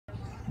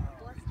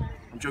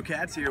Joe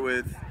Katz here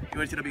with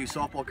UNCW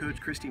softball coach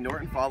Kristy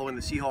Norton following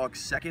the Seahawks'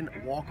 second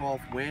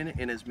walk-off win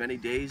in as many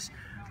days.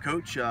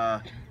 Coach,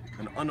 an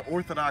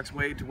unorthodox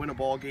way to win a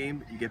ball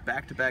game. You get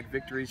back-to-back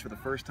victories for the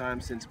first time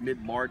since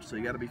mid-March, so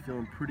you got to be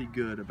feeling pretty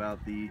good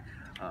about the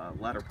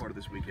latter part of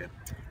this weekend.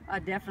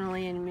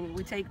 Definitely, and I mean,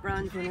 we take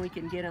runs when we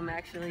can get them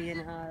actually,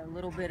 and a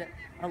little bit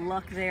of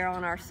luck there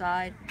on our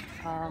side.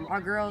 Our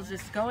girls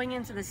just going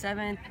into the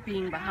seventh,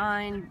 being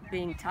behind,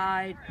 being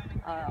tied,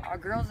 our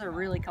girls are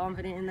really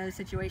confident in those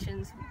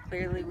situations.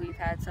 Clearly we've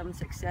had some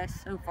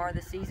success so far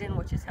this season,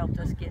 which has helped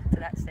us get to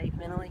that state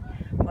mentally,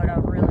 but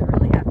I'm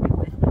really happy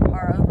with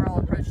our overall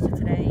approach to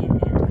today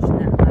and pushing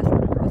that last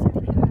run across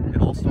the team.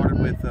 It all started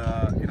with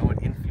an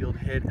infield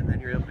hit, and then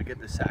you're able to get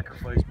the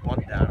sacrifice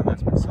bunt down, and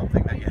that's been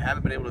something that you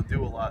haven't been able to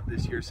do a lot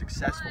this year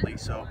successfully.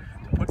 So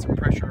to put some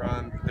pressure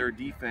on their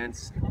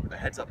defense with a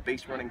heads-up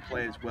base running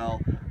play as well,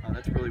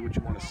 that's really what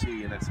you want to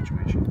see in that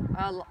situation.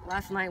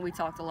 Last night we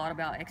talked a lot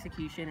about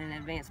execution and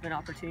advancement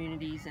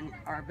opportunities, and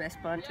our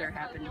best bunter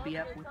happened to be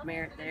up with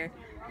Merritt there,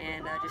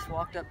 and just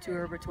walked up to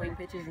her between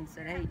pitches and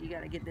said, hey, you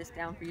got to get this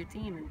down for your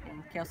team,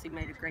 and Kelsey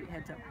made a great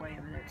heads-up play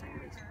over there at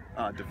second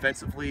base.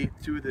 Defensively,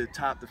 two of the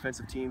top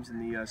defensive teams in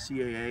the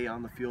CAA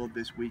on the field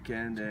this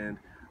weekend, and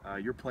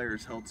your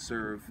players held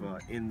serve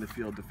in the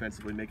field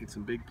defensively, making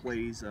some big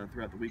plays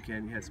throughout the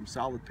weekend. You had some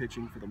solid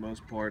pitching for the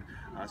most part,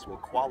 so a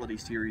quality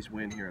series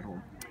win here at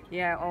home.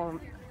 Yeah,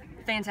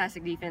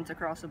 fantastic defense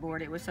across the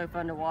board. It was so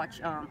fun to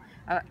watch.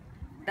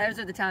 Those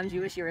are the times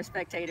you wish you were a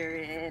spectator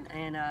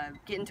and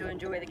getting to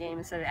enjoy the game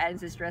instead of adding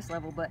to the stress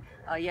level. But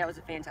yeah, it was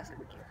a fantastic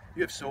weekend.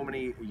 You have so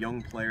many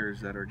young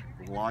players that are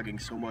logging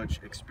so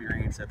much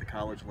experience at the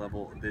college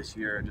level this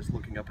year, and just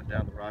looking up and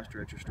down the roster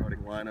at your starting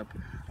lineup,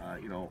 a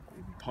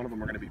ton of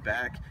them are going to be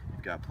back.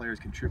 You've got players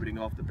contributing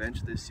off the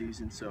bench this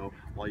season, so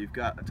while you've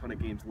got a ton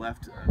of games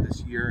left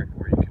this year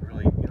where you can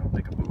really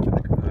make a move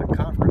in the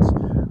conference,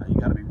 you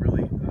got to be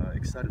really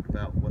excited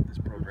about what this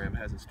program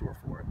has in store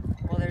for it.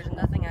 Well, there's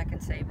nothing I can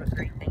say but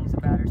great things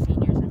about our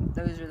seniors, and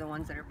those are the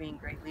ones that are being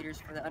great leaders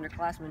for the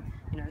underclassmen.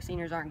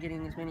 Seniors aren't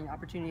getting as many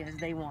opportunities as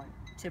they want,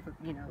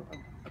 typically,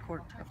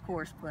 of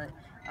course, but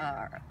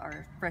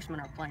our freshmen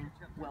are playing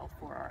well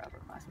for our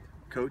upperclassmen.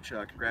 Coach,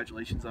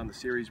 congratulations on the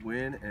series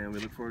win, and we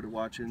look forward to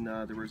watching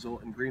the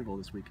result in Greenville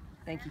this week.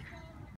 Thank you.